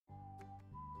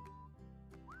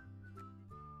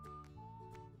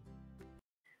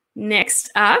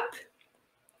Next up,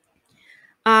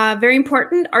 very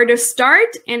important, are the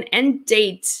start and end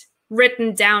date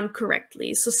written down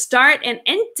correctly? So start and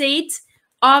end date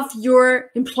of your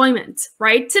employment,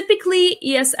 right? Typically,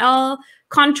 ESL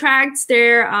contracts,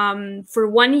 they're for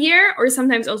 1 year or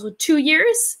sometimes also 2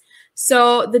 years.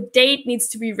 So the date needs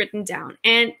to be written down.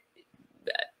 And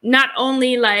not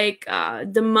only like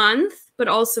the month, but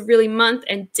also really month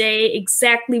and day,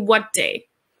 exactly what day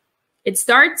it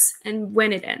starts and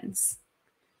when it ends.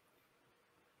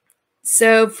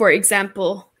 So for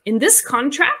example, in this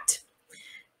contract,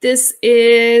 is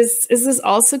this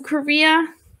also Korea?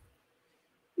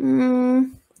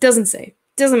 Doesn't say,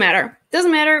 doesn't matter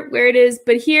where it is,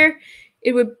 but here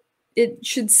it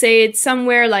should say it's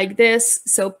somewhere like this.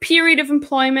 So period of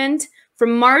employment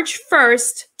from March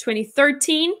 1st,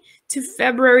 2013 to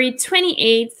February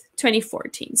 28th,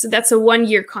 2014. So that's a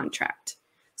 1-year contract.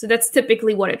 So that's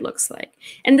typically what it looks like.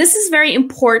 And this is very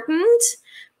important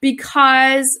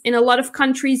because in a lot of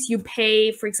countries you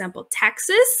pay, for example,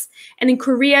 taxes. And in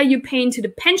Korea, you pay into the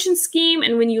pension scheme.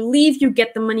 And when you leave, you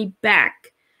get the money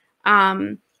back.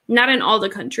 Not in all the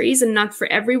countries and not for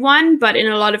everyone, but in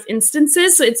a lot of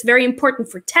instances. So it's very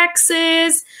important for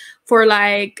taxes, for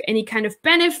like any kind of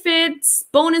benefits,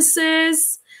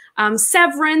 bonuses,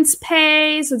 severance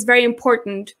pay. So it's very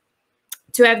important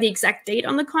to have the exact date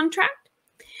on the contract.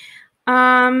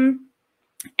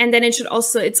 And then it's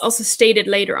also stated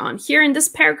later on here in this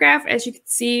paragraph, as you can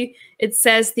see, it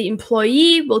says the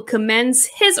employee will commence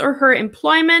his or her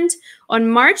employment on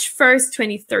March 1st,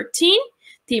 2013.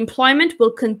 The employment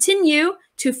will continue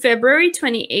to February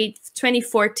 28th,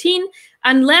 2014,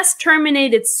 unless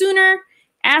terminated sooner,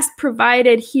 as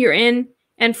provided herein,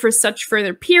 and for such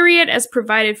further period as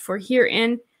provided for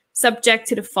herein, subject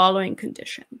to the following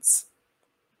conditions.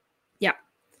 Yeah.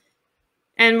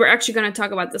 And we're actually going to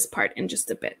talk about this part in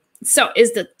just a bit. So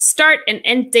is the start and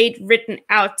end date written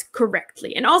out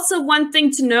correctly? And also one thing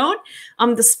to note,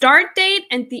 the start date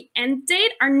and the end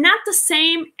date are not the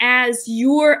same as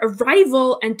your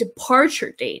arrival and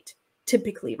departure date,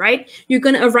 typically, right? You're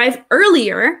going to arrive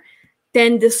earlier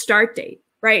than the start date,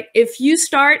 right? If you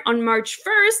start on March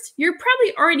 1st, you're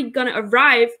probably already going to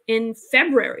arrive in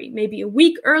February, maybe a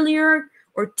week earlier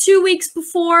or 2 weeks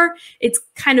before. It's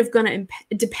kind of going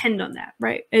to depend on that,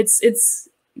 right? It's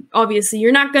obviously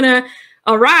you're not going to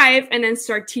arrive and then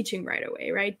start teaching right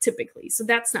away, right? Typically. So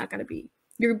that's not going to be,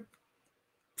 your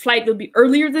flight will be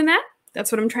earlier than that.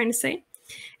 That's what I'm trying to say.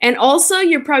 And also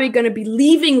you're probably going to be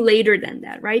leaving later than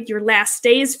that, right? Your last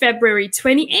day is February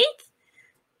 28th,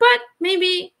 but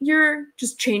maybe you're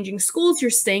just changing schools.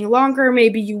 You're staying longer.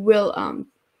 Maybe you will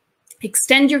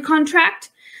extend your contract.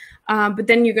 But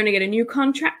then you're going to get a new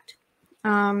contract,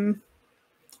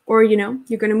 or, you know,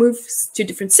 you're going to move to a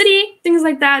different city, things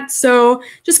like that. So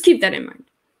just keep that in mind.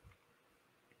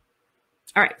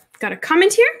 All right, got a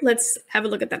comment here. Let's have a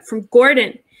look at that from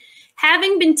Gordon.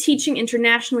 Having been teaching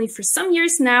internationally for some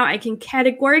years now, I can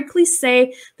categorically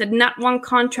say that not one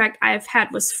contract I have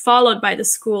had was followed by the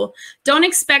school. Don't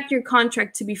expect your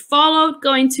contract to be followed.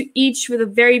 Go into each with a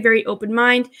very, very open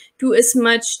mind. Do as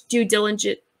much due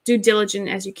diligent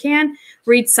as you can.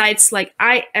 Read sites like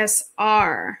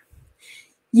ISR.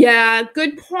 Yeah,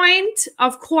 good point.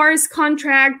 Of course,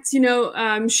 contracts, you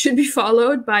know, should be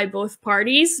followed by both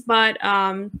parties, but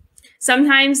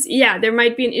sometimes, yeah, there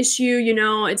might be an issue, you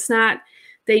know, it's not,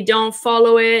 they don't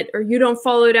follow it or you don't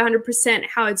follow it 100%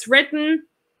 how it's written.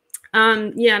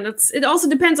 Yeah, it also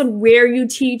depends on where you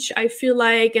teach, I feel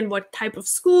like, and what type of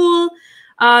school.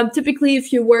 Typically,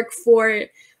 if you work for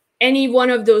any one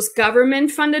of those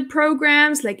government-funded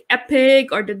programs like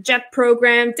EPIC or the JET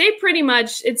program, they pretty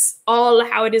much, it's all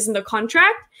how it is in the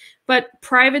contract. But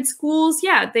private schools,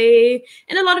 yeah,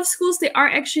 in a lot of schools, they are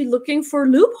actually looking for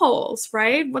loopholes,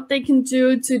 right? What they can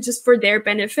do to just for their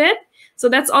benefit. So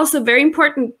that's also very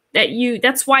important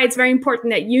that's why it's very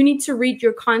important that you need to read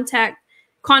your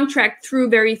contract through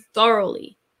very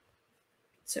thoroughly.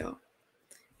 So,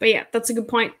 but yeah, that's a good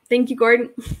point. Thank you,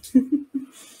 Gordon.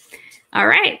 All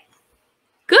right.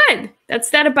 Good. That's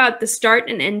that about the start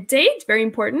and end date. Very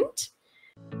important.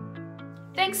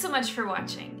 Thanks so much for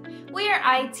watching. We are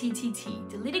ITTT,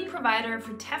 the leading provider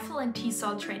for TEFL and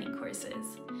TESOL training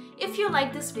courses. If you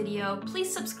like this video,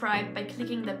 please subscribe by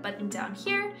clicking the button down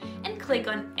here and click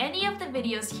on any of the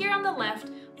videos here on the left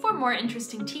for more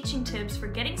interesting teaching tips for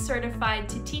getting certified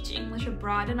to teach English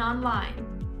abroad and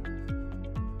online.